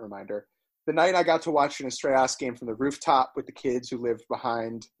important reminder. The night I got to watch an Estrellas game from the rooftop with the kids who lived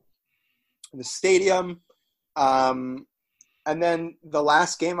behind the stadium. And then the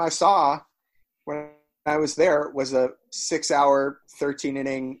last game I saw when I was there was a 6-hour,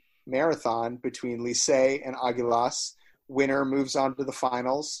 13-inning marathon between Licey and Águilas. Winner moves on to the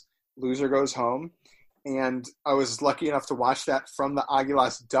finals. Loser goes home. And I was lucky enough to watch that from the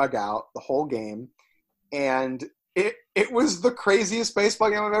Águilas dugout the whole game. And it was the craziest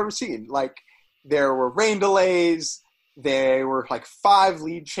baseball game I've ever seen. Like, there were rain delays. There were like 5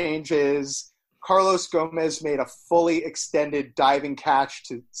 lead changes. Carlos Gomez made a fully extended diving catch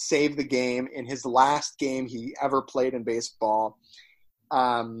to save the game in his last game he ever played in baseball.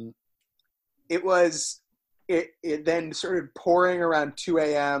 It then started pouring around 2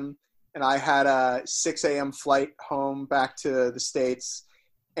 a.m. and I had a 6 a.m. flight home back to the States.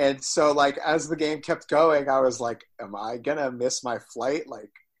 And so, like, as the game kept going, I was like, am I going to miss my flight?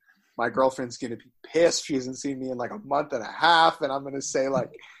 Like, my girlfriend's going to be pissed. She hasn't seen me in like a month and a half. And I'm going to say like,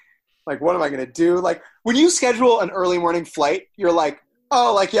 what am I going to do? Like, when you schedule an early morning flight, you're like,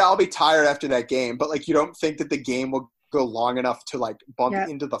 oh, like, yeah, I'll be tired after that game. But, like, you don't think that the game will go long enough to, like, bump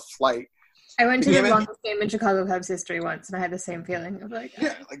into the flight. I went to the longest game in Chicago Cubs history once, and I had the same feeling of like,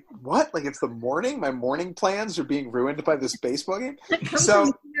 yeah, like, what? Like, it's the morning? My morning plans are being ruined by this baseball game?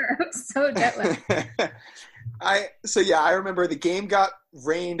 So jet lagged. I remember the game got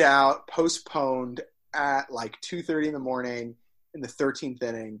rained out, postponed at like 2:30 in the morning in the 13th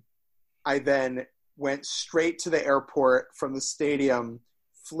inning. I then went straight to the airport from the stadium,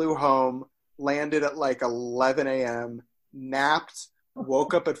 flew home, landed at like 11 a.m., napped,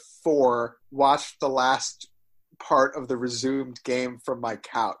 woke up at 4, watched the last part of the resumed game from my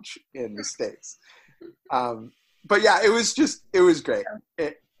couch in the States. But yeah, it was great.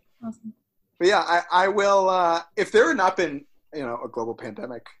 Awesome. But yeah, I will, if there had not been, a global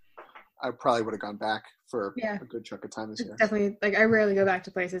pandemic, I probably would have gone back for a good chunk of time this year. Definitely, like I rarely go back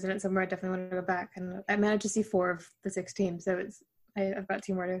to places, and it's somewhere I definitely want to go back. And I managed to see 4 of the 6 teams, so I've got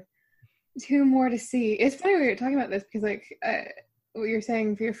 2 more to see. It's funny we were talking about this because like what you're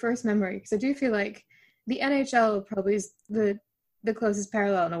saying for your first memory, because I do feel like the NHL probably is the closest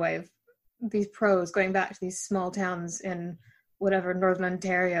parallel in a way of these pros going back to these small towns in whatever Northern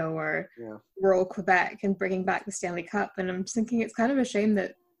Ontario or rural Quebec and bringing back the Stanley Cup. And I'm just thinking it's kind of a shame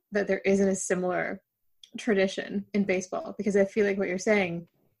that there isn't a similar tradition in baseball, because I feel like what you're saying,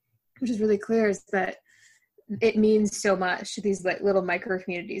 which is really clear, is that it means so much to these like little micro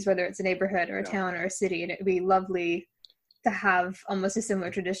communities, whether it's a neighborhood or a town or a city, and it would be lovely to have almost a similar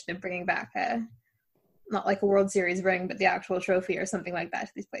tradition of bringing back not like a World Series ring, but the actual trophy or something like that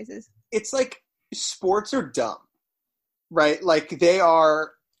to these places. It's like sports are dumb, right? Like they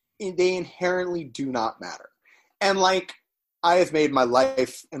inherently do not matter. And like I have made my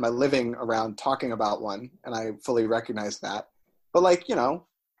life and my living around talking about one, and I fully recognize that. But like,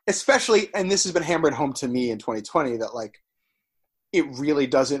 especially, and this has been hammered home to me in 2020, that like it really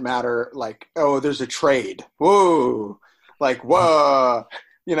doesn't matter. Like, oh, there's a trade. Whoa. Like, whoa.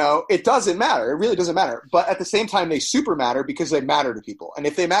 It doesn't matter. It really doesn't matter. But at the same time, they super matter because they matter to people. And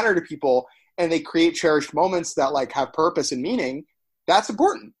if they matter to people and they create cherished moments that like have purpose and meaning, that's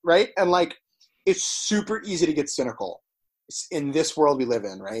important, right? And like, it's super easy to get cynical in this world we live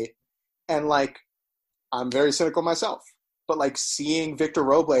in, right? And like, I'm very cynical myself. But like seeing Victor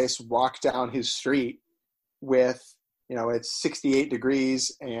Robles walk down his street with, it's 68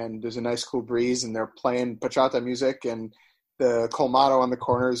 degrees and there's a nice cool breeze and they're playing bachata music and the Colmado on the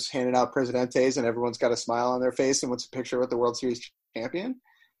corners handing out Presidentes and everyone's got a smile on their face and wants a picture with the World Series champion.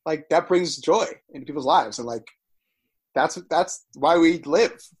 Like that brings joy into people's lives. And like, that's why we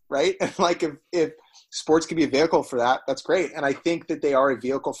live, right? And like, if sports can be a vehicle for that, that's great. And I think that they are a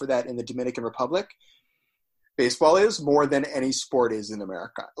vehicle for that in the Dominican Republic. Baseball is more than any sport is in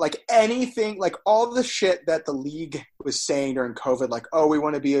America. Like anything, like all the shit that the league was saying during COVID, like, oh, we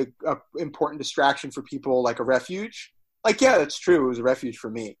want to be a important distraction for people, like a refuge. Like, yeah, that's true. It was a refuge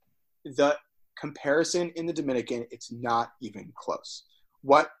for me. The comparison in the Dominican, it's not even close.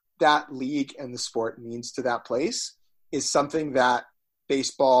 What that league and the sport means to that place is something that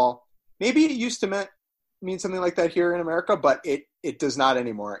baseball, maybe it used to mean something like that here in America, but it does not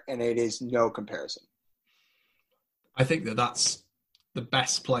anymore, and it is no comparison. I think that's the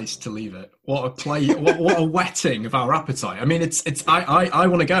best place to leave it. What a play! what a whetting of our appetite. I mean, it's. I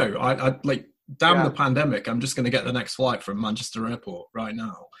want to go. I like. Damn the pandemic! I'm just going to get the next flight from Manchester Airport right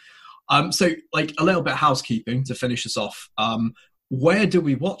now. So like a little bit of housekeeping to finish us off. Where do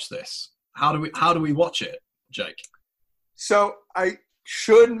we watch this? How do we watch it, Jake? So I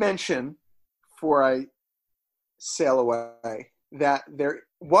should mention before I sail away that there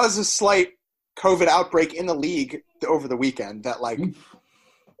was a slight COVID outbreak in the league over the weekend that like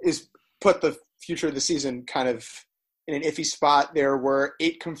is put the future of the season kind of in an iffy spot. There were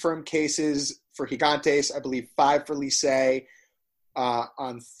 8 confirmed cases for Gigantes, I believe 5 for Licey.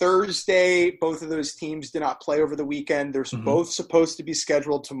 On Thursday, both of those teams did not play over the weekend. They're both supposed to be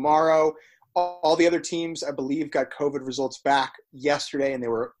scheduled tomorrow. All the other teams, I believe, got COVID results back yesterday, and they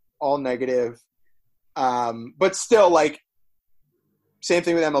were all negative. But still, like, same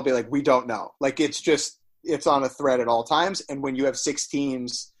thing with MLB. Like, we don't know. Like, it's on a thread at all times. And when you have 6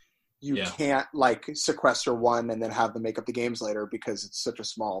 teams, you can't like sequester one and then have them make up the games later because it's such a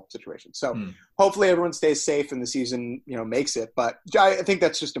small situation. So hopefully everyone stays safe and the season, makes it. But I think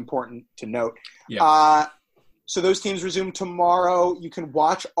that's just important to note. Yeah. So those teams resume tomorrow. You can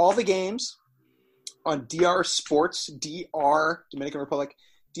watch all the games on DR Sports, Dominican Republic,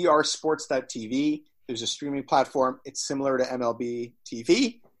 drsports.tv. There's a streaming platform. It's similar to MLB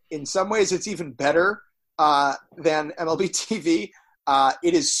TV. In some ways, it's even better than MLB TV.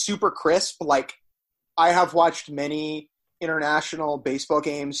 It is super crisp. Like, I have watched many international baseball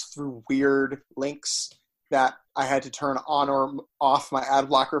games through weird links that I had to turn on or off my ad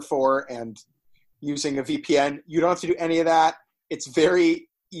blocker for and using a VPN. You don't have to do any of that. It's very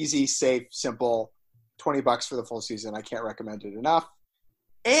easy, safe, simple. $20 for the full season. I can't recommend it enough.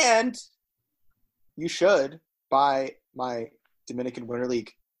 And you should buy my Dominican Winter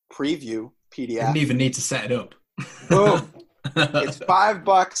League preview PDF. You didn't even need to set it up. Boom. It's $5,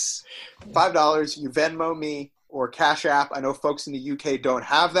 $5. You Venmo me or Cash App. I know folks in the UK don't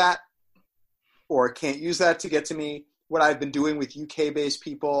have that or can't use that to get to me. what I've been doing with UK-based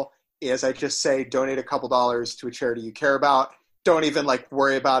people is I just say donate a couple dollars to a charity you care about. Don't even like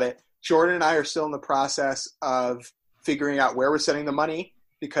worry about it. Jordan and I are still in the process of figuring out where we're sending the money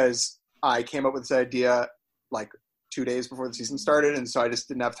because I came up with this idea like 2 days before the season started, and so I just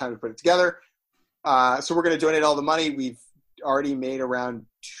didn't have time to put it together. So we're going to donate all the money. We've already made around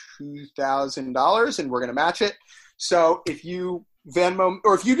 $2,000, and we're going to match it. So if you Venmo,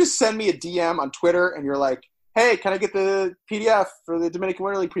 or if you just send me a DM on Twitter and you're like, hey, can I get the PDF for the Dominican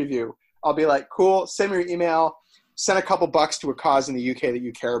Winter League preview? I'll be like, cool, send me your email, send a couple bucks to a cause in the UK that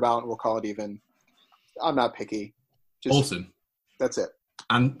you care about, and we'll call it even. I'm not picky. Just, awesome. That's it.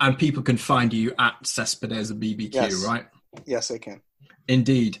 And people can find you at Cespedes BBQ, yes. Right? Yes, they can.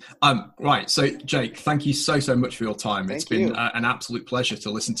 Indeed. Right. So, Jake, thank you so much for your time. It's been an absolute pleasure to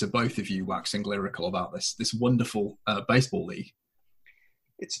listen to both of you waxing lyrical about this wonderful baseball league.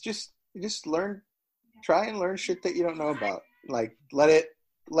 It's just try and learn shit that you don't know about. Like let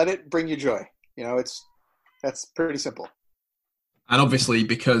it bring you joy. You know, that's pretty simple. And obviously,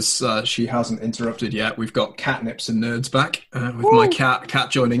 because she hasn't interrupted yet, we've got Catnips and Nerds back with my cat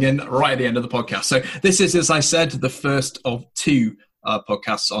joining in right at the end of the podcast. So this is, as I said, the first of two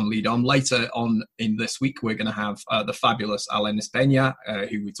podcasts on Lead On. Later on in this week, we're going to have the fabulous Alain Espeña,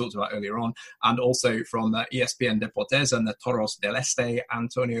 who we talked about earlier on, and also from ESPN Deportes and the Toros del Este,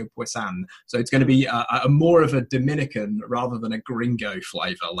 Antonio Puesan. So it's going to be a more of a Dominican rather than a gringo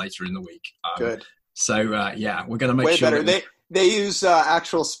flavor later in the week. Good. So, we're going to make sure... Way better. They use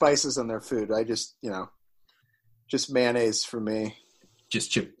actual spices in their food. I just mayonnaise for me.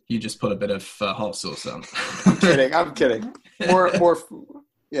 You just put a bit of hot sauce on. I'm kidding. More,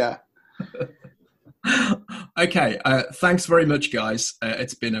 yeah. Okay. Thanks very much, guys.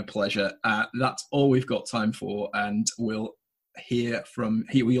 It's been a pleasure. That's all we've got time for, and you'll hear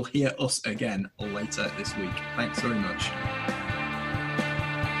us again later this week. Thanks very much.